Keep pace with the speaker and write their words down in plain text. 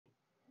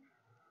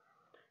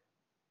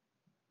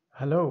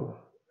Hello.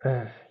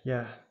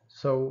 Yeah,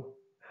 so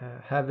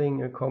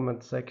having a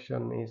comment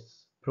section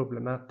is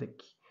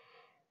problematic,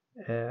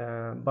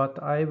 but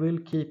I will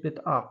keep it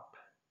up,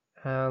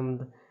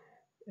 and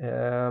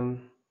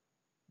um,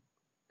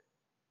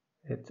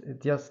 it's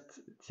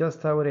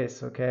just how it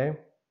is, okay?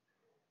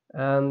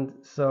 And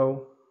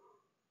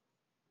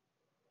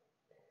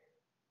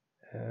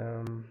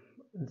um,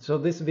 so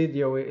this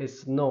video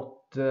is not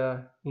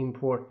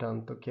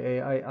important, okay?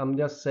 I'm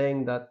just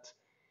saying that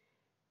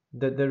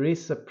there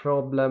is a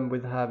problem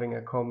with having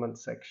a comment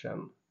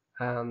section,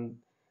 and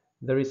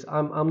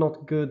I'm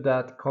not good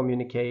at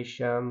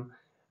communication,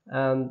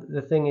 and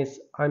the thing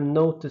is I'm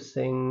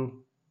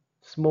noticing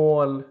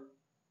small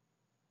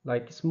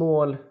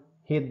small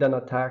hidden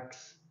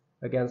attacks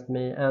against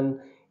me, and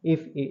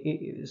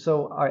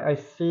I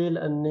feel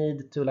a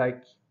need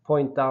to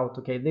point out,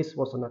 okay, this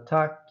was an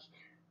attack,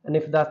 and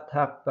if that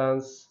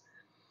happens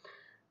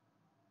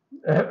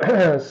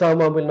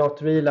someone will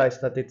not realize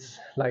that it's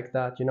like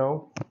that,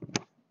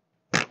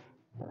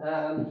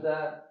 and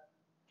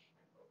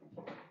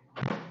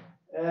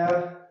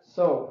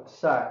so,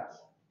 Zach,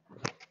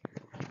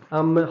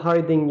 I'm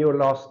hiding your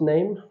last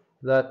name.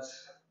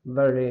 That's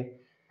very.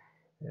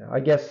 I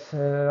guess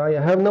I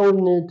have no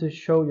need to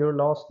show your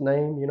last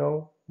name.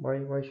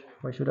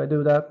 Why should I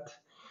do that?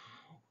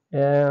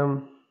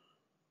 Um,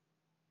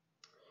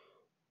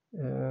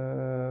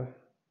 uh,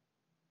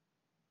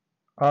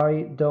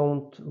 I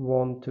don't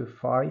want to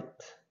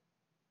fight.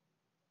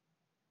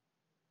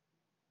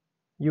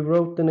 You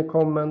wrote in a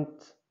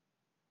comment,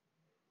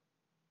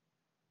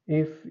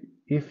 if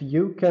if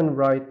you can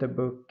write a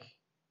book,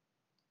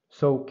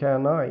 so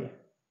can I.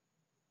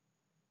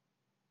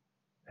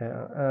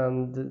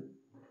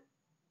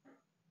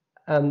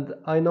 And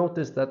I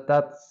noticed that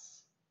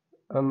that's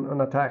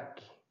an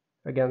attack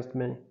against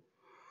me,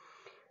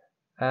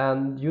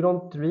 and you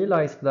don't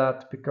realize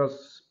that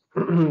because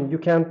you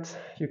can't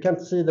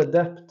see the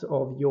depth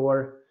of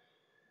your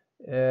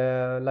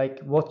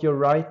what you're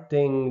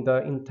writing,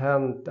 the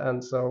intent,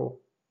 and so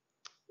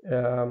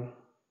um,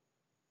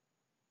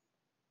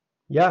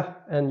 yeah,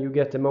 and you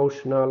get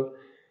emotional.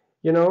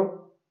 you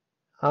know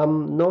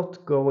I'm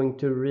not going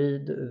to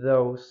read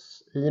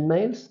those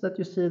emails that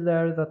you see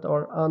there that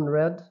are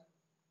unread,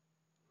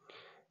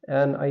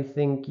 and I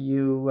think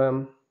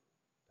you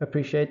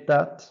appreciate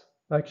that,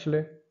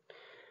 actually.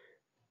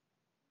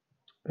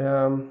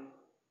 um,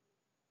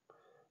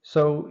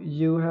 So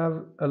you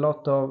have a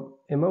lot of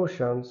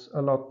emotions,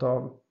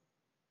 uh,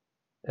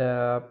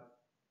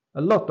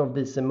 a lot of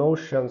these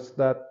emotions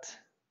that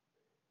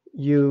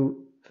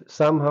you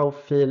somehow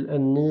feel a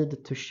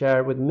need to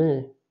share with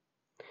me,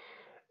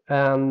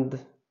 and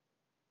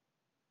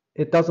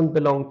it doesn't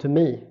belong to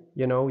me.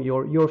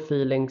 Your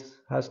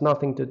feelings has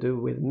nothing to do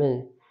with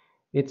me.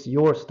 It's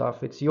your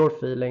stuff, it's your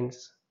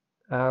feelings,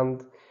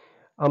 and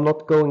I'm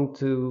not going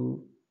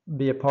to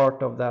be a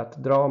part of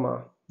that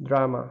drama.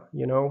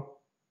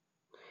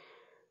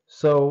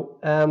 So,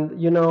 and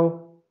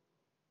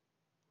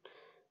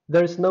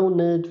there's no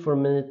need for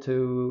me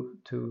to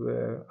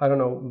I don't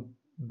know,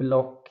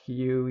 block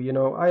you.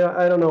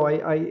 I don't know.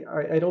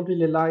 I don't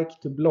really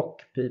like to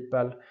block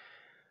people.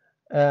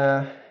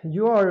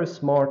 You are a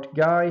smart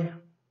guy,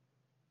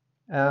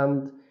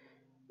 and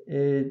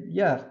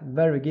yeah,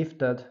 very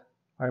gifted,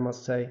 I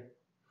must say.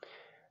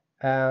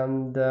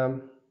 And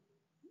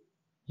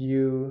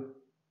you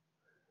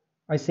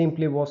I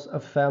simply was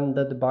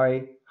offended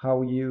by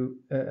how you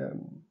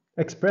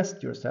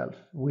expressed yourself,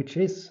 which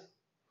is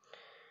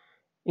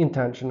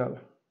intentional.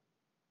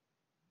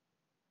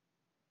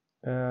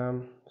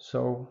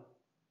 So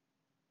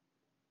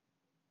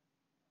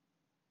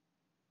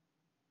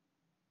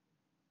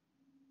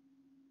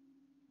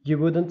you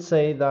wouldn't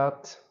say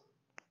that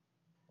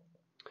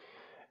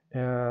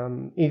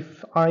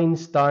if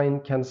Einstein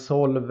can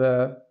solve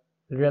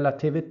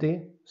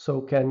relativity,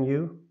 so can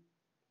you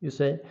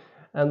say.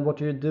 And what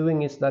you're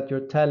doing is that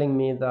you're telling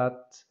me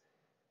that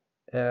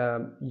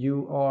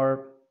you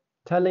are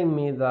telling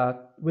me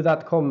that with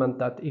that comment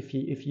that if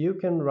you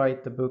can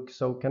write the book,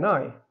 so can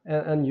I,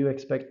 and you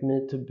expect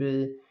me to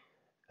be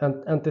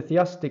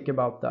enthusiastic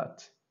about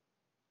that.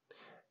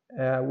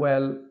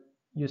 Well,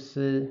 you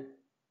see,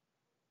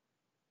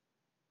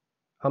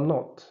 I'm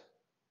not.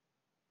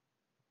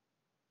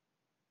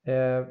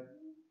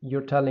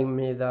 You're telling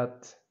me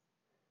that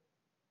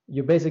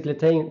you're basically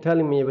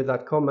telling me with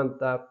that comment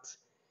that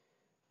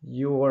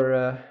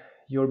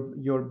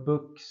your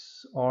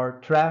books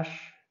are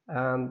trash,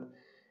 and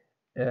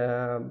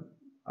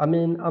I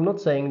mean, I'm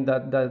not saying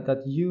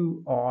that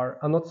you are.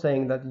 I'm not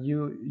saying that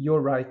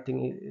your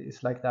writing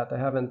is like that. I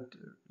haven't.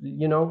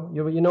 You know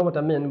what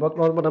I mean.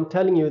 What I'm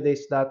telling you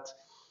is that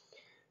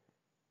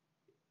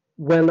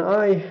when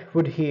I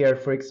would hear,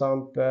 for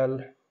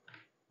example,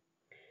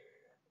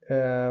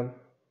 uh,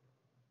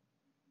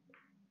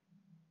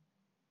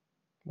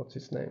 what's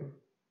his name?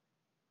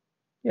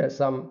 Yeah,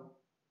 some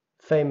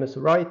famous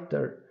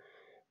writer,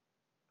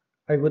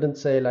 I wouldn't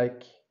say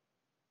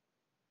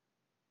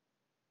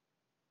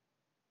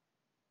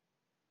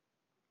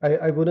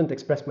I wouldn't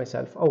express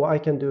myself, oh, I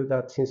can do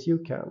that since you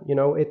can. You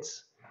know,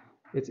 it's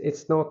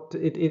not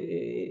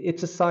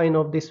it's a sign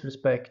of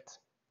disrespect,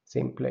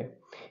 simply.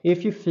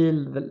 If you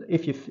feel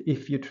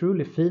if you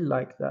truly feel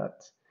like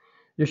that,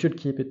 you should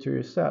keep it to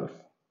yourself,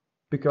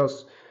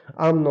 because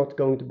I'm not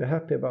going to be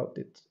happy about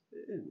it,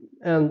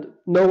 and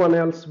no one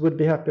else would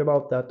be happy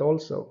about that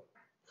also.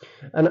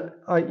 And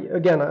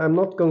I'm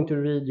not going to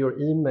read your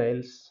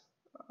emails.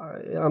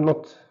 I'm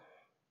not.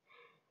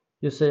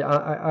 You see,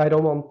 I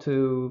don't want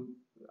to.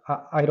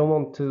 I don't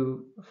want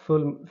to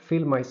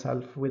fill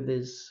myself with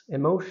these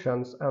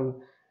emotions, and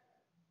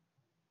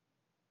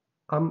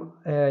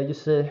you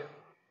see,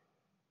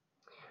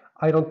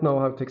 I don't know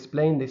how to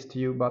explain this to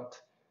you,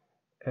 but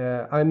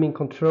I'm in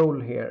control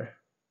here.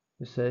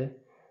 You see,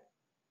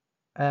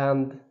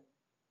 and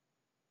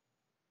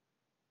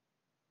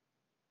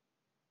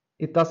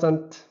it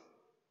doesn't.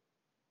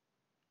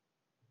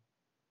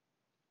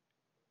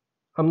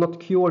 I'm not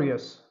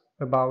curious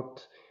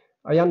about.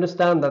 I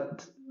understand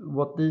that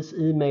what these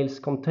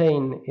emails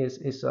contain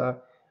is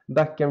a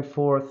back and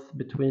forth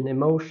between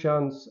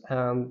emotions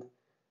and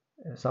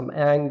some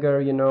anger,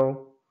 you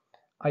know.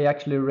 I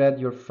actually read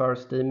your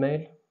first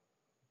email.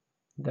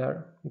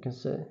 There, you can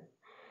see.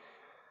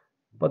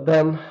 But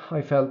then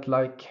I felt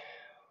like,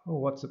 oh,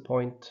 what's the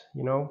point,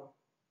 you know?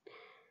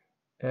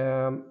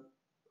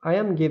 I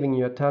am giving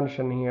you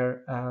attention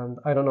here, and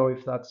I don't know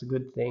if that's a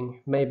good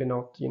thing. Maybe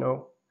not, you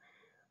know.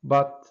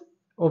 But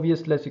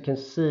obviously, as you can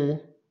see,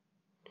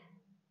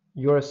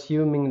 you're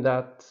assuming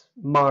that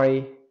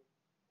my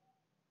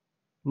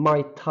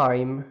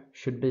time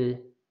should be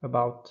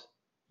about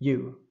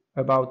you,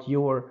 about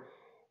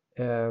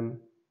um,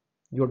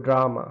 your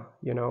drama,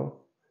 you know.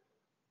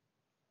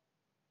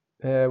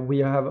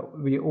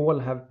 We all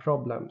have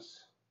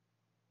problems,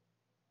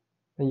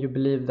 and you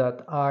believe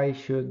that I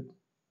should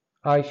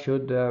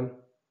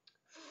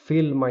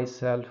fill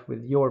myself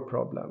with your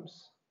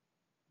problems.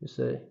 You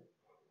see,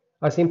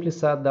 I simply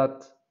said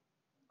that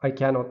I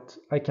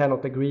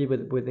cannot agree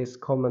with this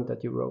comment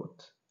that you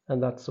wrote,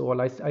 and that's all.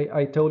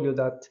 I told you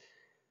that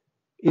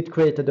it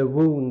created a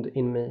wound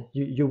in me.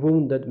 You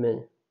wounded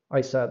me,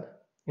 I said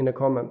in a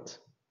comment.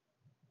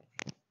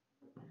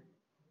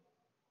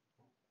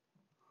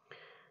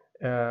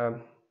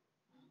 Um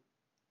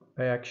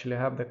I actually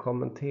have the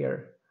comment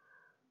here.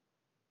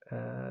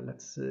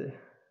 Let's see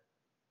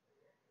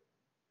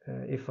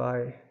if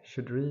I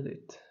should read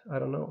it. I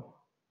don't know,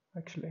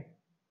 actually.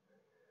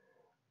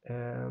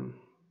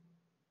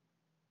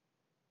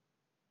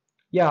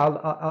 Yeah,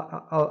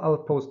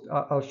 I'll post.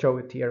 I'll show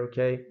it here.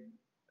 Okay.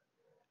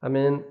 I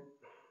mean,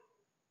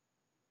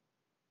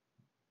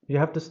 you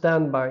have to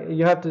stand by.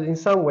 You have to, in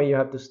some way, you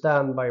have to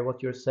stand by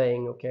what you're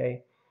saying.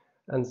 Okay.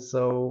 And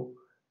so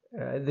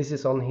this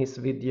is on his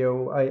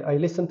video. I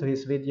listened to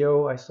his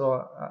video.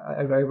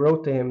 I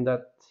wrote to him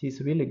that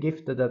he's really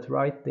gifted at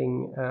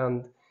writing,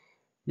 and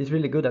he's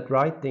really good at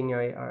writing.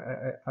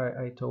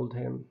 I told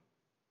him,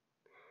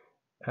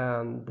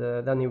 and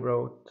then he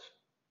wrote,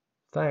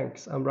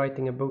 "Thanks. I'm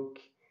writing a book.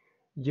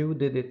 You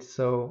did it,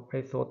 so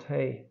I thought,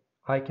 hey,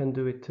 I can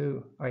do it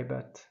too. I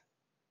bet,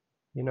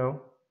 you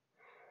know."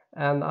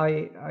 And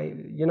I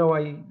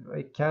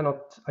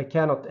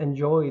cannot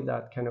enjoy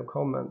that kind of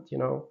comment. You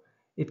know,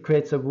 it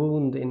creates a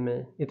wound in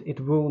me.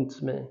 It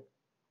wounds me.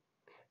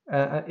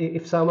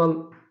 If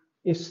someone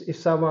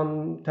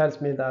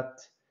tells me that,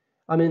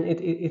 I mean,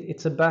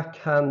 it's a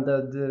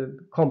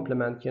backhanded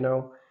compliment. You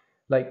know,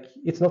 like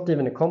it's not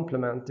even a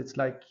compliment. It's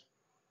like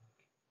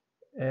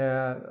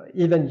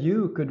even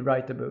you could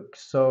write a book.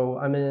 So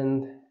I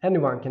mean,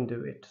 anyone can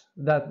do it.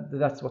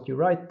 That's what you're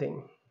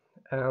writing.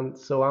 And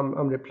so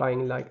I'm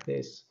replying like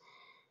this.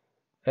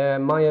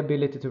 My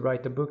ability to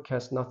write a book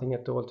has nothing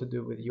at all to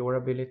do with your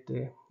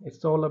ability.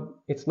 It's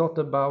not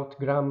about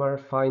grammar,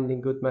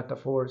 finding good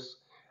metaphors,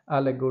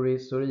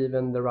 allegories, or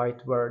even the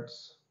right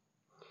words.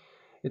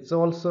 It's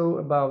also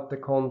about the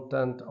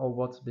content of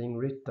what's being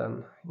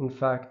written. In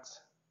fact,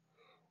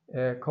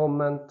 the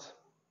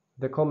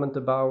comment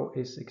above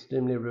is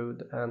extremely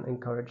rude and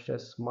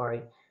encourages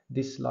my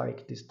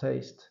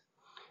distaste.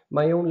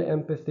 My only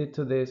empathy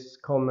to this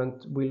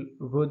comment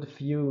would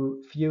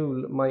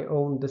fuel my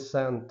own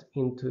descent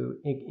into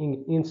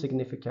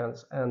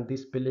insignificance and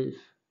disbelief.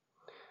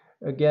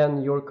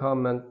 Again, your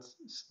comment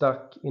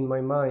stuck in my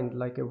mind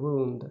like a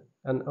wound,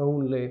 and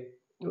only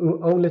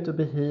to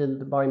be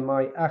healed by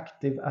my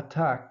active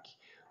attack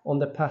on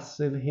the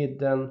passively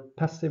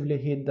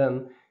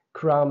hidden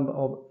crumb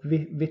of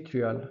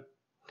vitriol.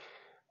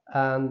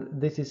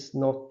 And this is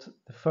not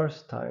the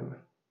first time.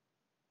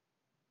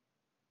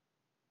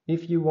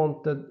 If you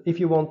want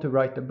to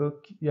write a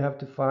book, you have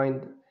to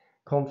find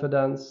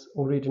confidence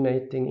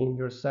originating in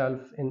yourself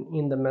and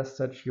in the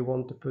message you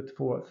want to put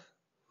forth.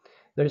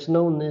 There is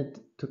no need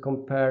to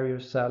compare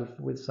yourself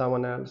with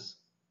someone else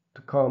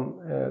to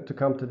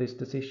come to this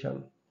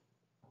decision.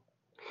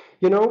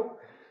 You know,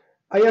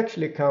 I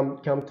actually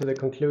come to the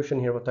conclusion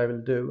here what I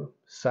will do,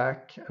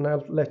 Zach, and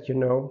I'll let you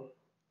know.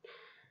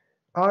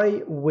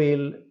 I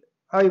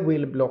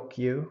will block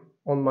you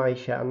on my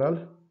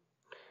channel.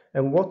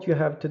 And what you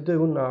have to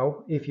do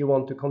now, if you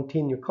want to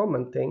continue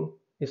commenting,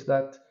 is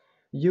that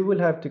you will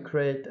have to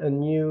create a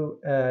new,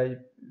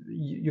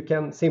 you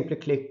can simply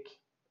click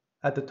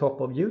at the top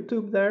of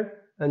YouTube there,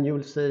 and you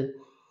will see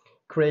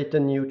create a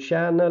new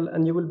channel,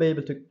 and you will be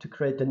able to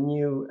create a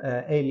new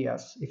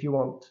alias if you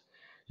want.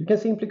 You can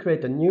simply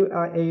create a new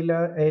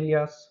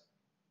alias,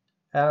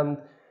 and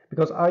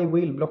because I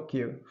will block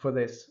you for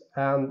this,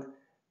 and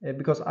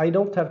because I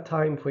don't have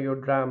time for your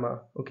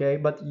drama, okay?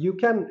 But you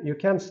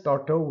can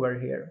start over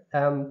here,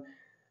 and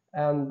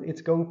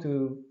it's going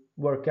to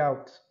work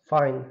out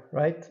fine,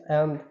 right?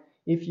 And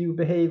if you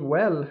behave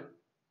well,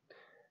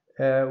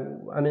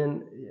 I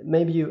mean,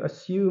 maybe you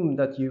assume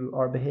that you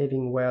are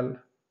behaving well,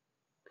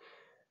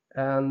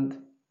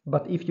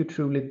 but if you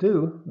truly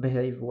do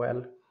behave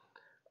well,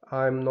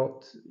 I'm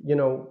not,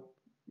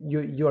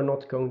 you're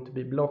not going to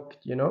be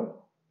blocked,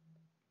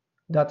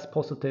 That's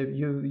positive.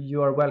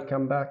 You are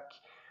welcome back.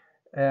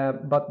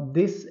 But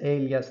this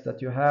alias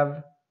that you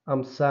have,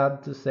 I'm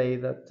sad to say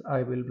that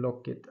I will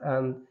block it.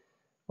 And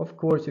of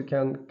course you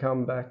can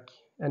come back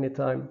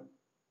anytime,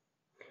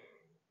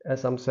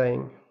 as I'm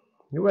saying.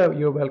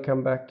 You're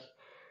welcome back.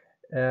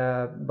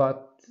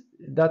 But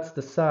that's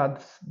the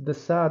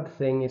sad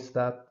thing is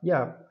that,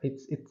 yeah,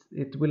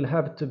 it will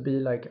have to be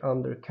like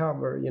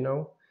undercover,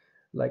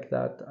 like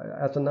that,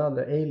 as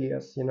another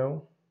alias,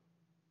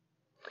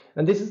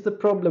 And this is the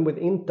problem with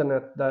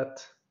internet,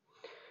 that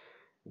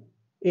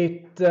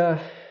it's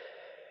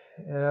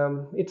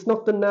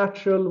not the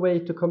natural way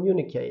to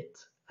communicate,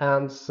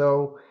 and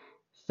so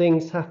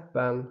things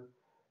happen,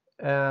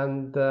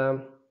 and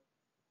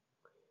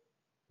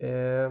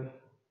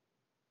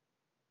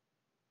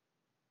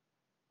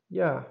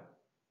yeah.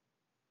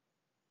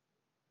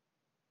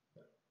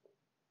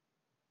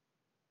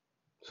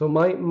 So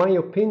my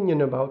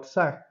opinion about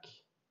Zach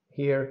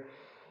here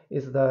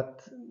is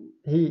that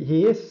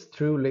he is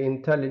truly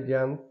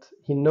intelligent.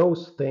 He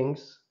knows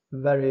things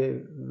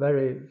very,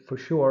 very for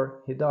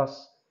sure. He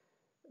does,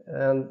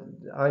 and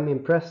I'm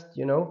impressed.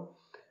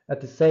 At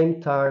the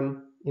same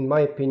time, in my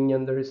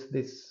opinion, there is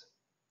this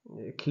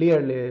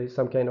clearly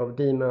some kind of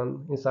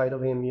demon inside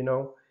of him,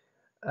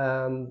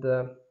 and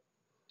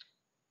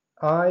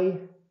I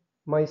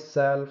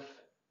myself.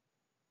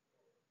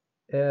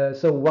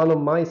 So one of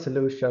my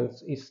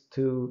solutions is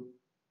to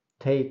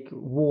take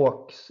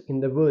walks in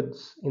the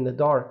woods in the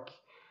dark,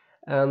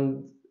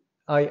 and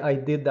I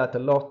did that a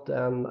lot,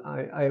 and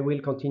I will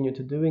continue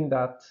to doing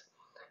that,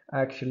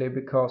 actually,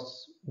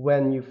 because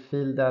when you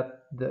feel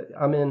that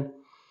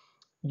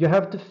you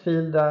have to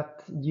feel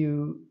that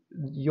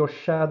your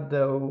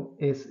shadow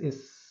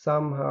is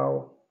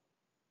somehow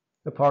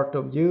a part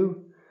of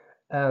you,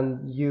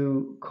 and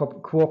you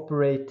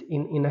cooperate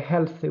in a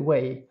healthy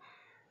way.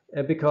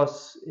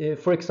 Because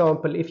for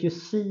example, if you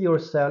see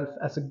yourself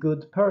as a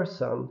good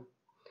person,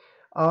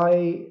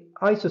 I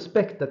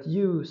suspect that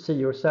you see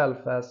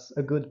yourself as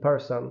a good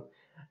person,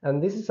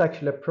 and this is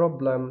actually a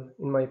problem,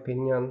 in my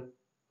opinion,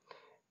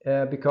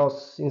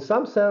 because in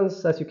some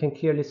sense, as you can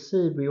clearly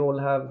see, we all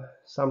have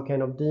some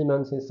kind of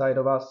demons inside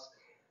of us,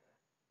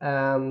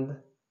 and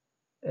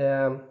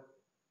um,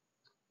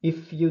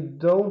 if you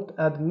don't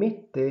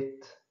admit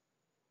it,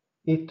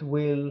 it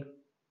will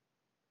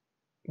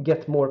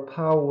get more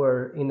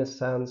power in a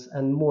sense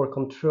and more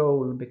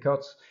control,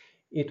 because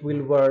it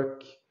will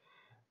work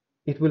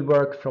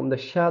from the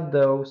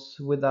shadows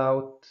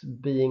without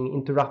being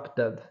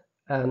interrupted,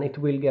 and it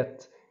will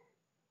get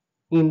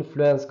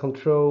influence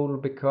control,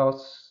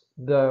 because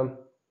the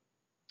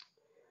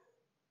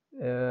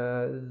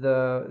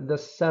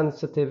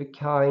sensitive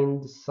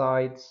kind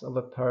sides of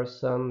a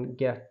person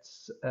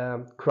gets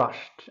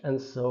crushed,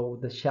 and so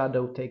the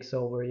shadow takes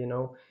over,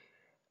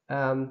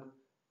 and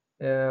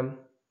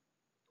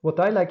what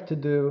I like to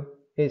do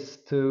is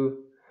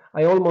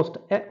I almost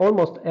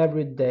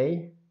every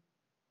day,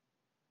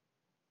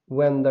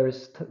 when there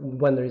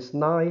is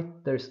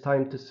night, there's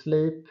time to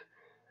sleep,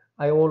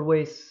 I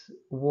always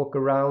walk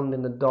around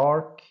in the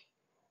dark,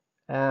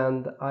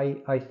 and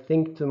I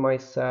think to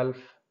myself,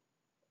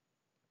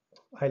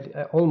 I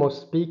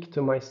almost speak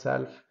to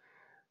myself,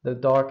 the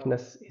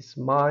darkness is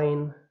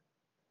mine,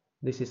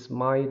 this is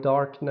my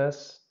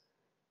darkness,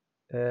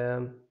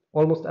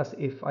 almost as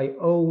if I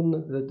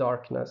own the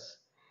darkness.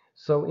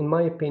 So in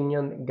my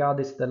opinion, God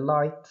is the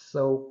light,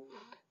 so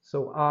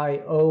I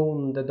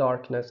own the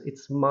darkness,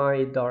 it's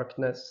my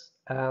darkness,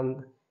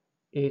 and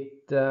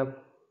it's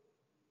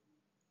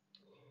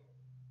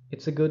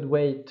a good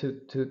way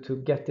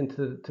to get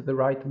into the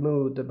right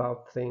mood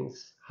about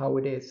things, how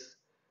it is,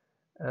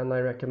 and I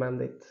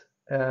recommend it.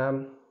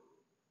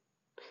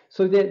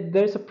 So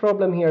there's a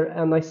problem here,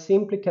 and I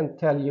simply can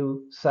tell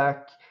you,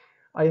 Zach,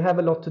 I have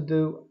a lot to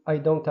do, I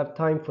don't have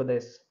time for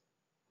this,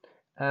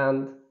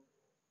 and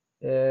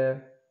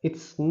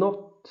it's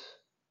not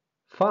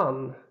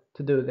fun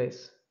to do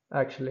this,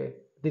 actually,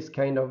 this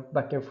kind of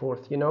back and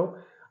forth,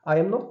 I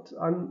am not,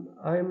 I'm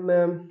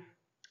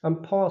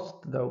past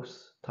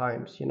those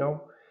times,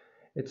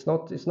 it's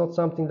not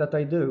something that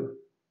I do.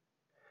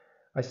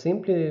 I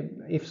simply,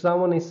 if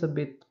someone is a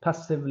bit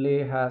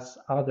passively, has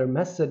other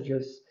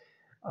messages,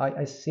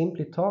 I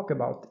simply talk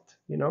about it,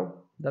 you know.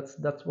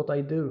 That's what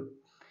I do.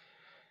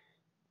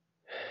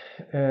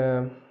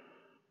 Um,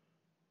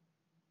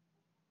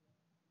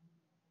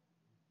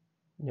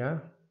 yeah.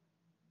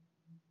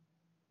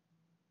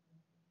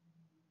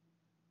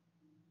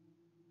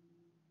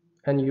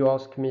 And you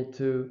ask me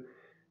to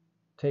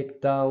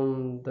take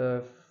down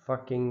the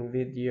fucking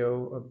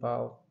video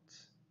about,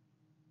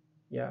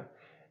 yeah.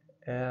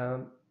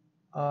 Um,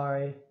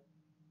 I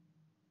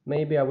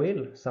maybe I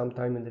will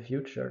sometime in the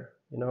future,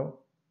 you know.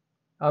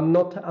 I'm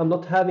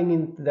not having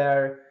it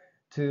there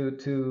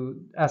to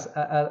as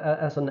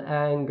an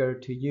anger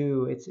to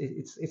you.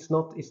 It's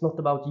not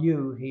about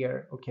you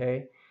here,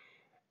 okay?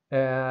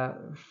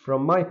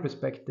 From my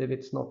perspective,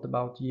 it's not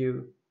about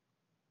you.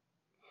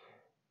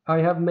 I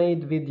have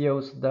made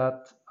videos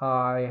that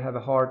I have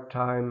a hard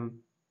time.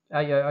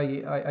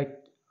 I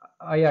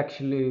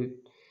actually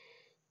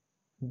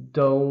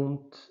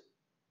don't.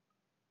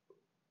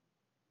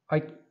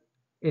 I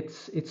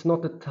it's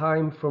not a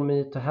time for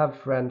me to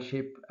have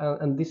friendship,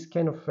 and this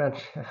kind of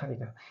friendship, I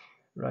know,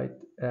 right?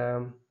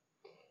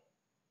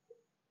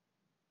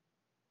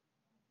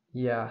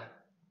 Yeah.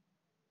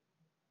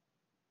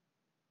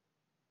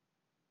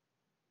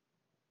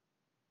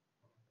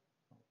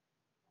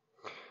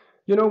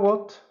 You know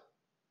what?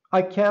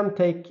 I can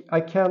take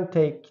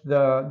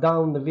the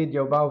down the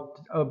video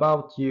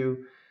about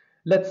you.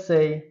 Let's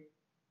say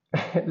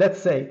let's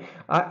say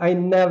I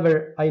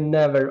never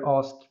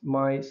ask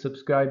my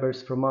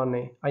subscribers for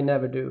money. I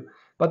never do.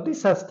 But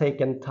this has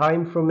taken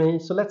time from me.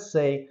 So let's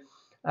say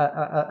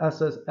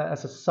as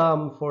a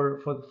sum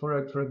for a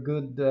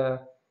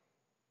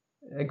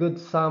good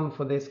sum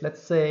for this.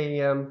 Let's say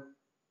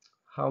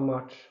how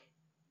much?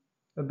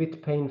 A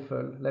bit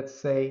painful.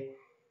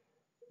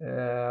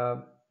 Uh,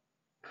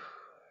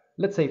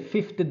 let's say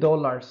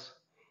 $50.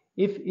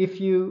 If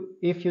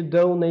you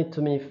donate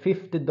to me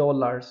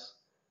 $50,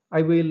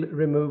 I will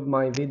remove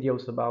my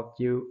videos about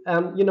you.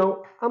 And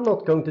I'm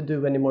not going to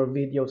do any more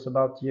videos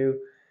about you.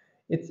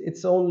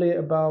 It's only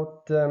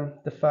about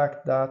the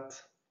fact that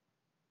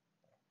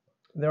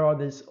there are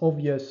these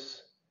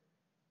obvious,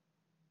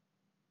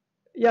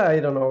 yeah,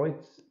 I don't know,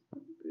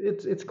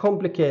 it's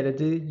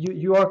complicated.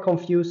 You are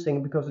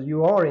confusing because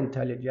you are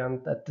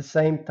intelligent. At the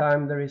same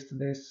time, there is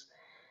this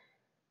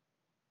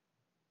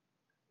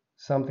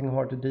something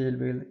hard to deal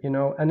with,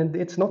 and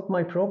it's not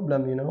my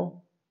problem,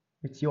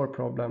 it's your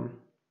problem.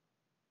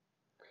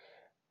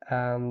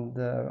 And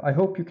I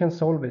hope you can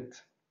solve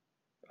it.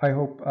 I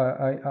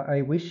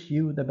wish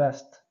you the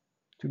best,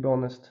 to be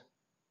honest.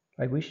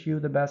 I wish you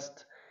the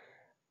best.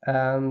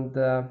 And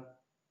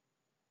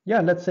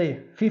yeah, let's say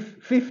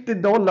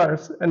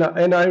 $50,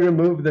 and I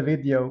remove the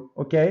video.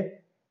 Okay,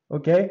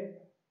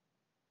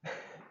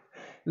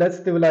 let's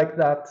do like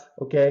that.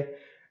 Okay,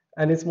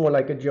 and it's more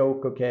like a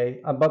joke. Okay,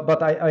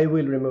 but I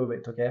will remove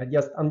it. Okay,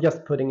 I'm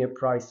just putting a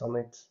price on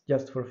it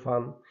just for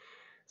fun.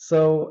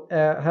 So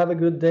have a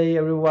good day,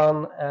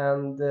 everyone,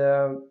 and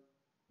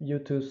you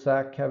too,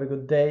 Zach. Have a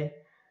good day,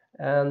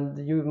 and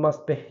you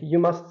must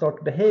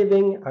start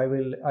behaving. I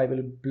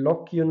will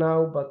block you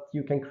now, but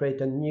you can create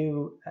a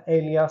new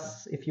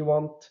alias if you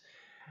want,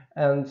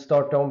 and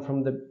start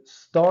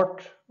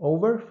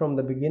over from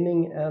the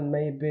beginning, and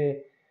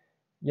maybe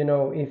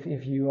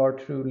if you are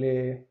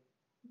truly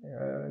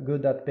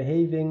good at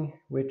behaving,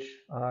 which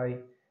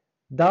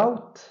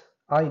doubt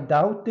I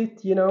doubt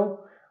it,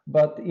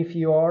 but if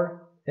you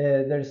are,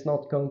 there's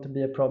not going to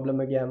be a problem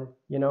again.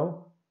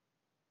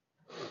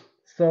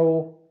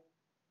 So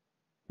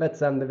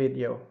let's end the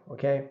video.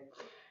 Okay,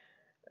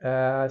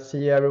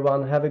 see you,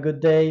 everyone. Have a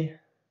good day.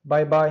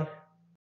 Bye bye.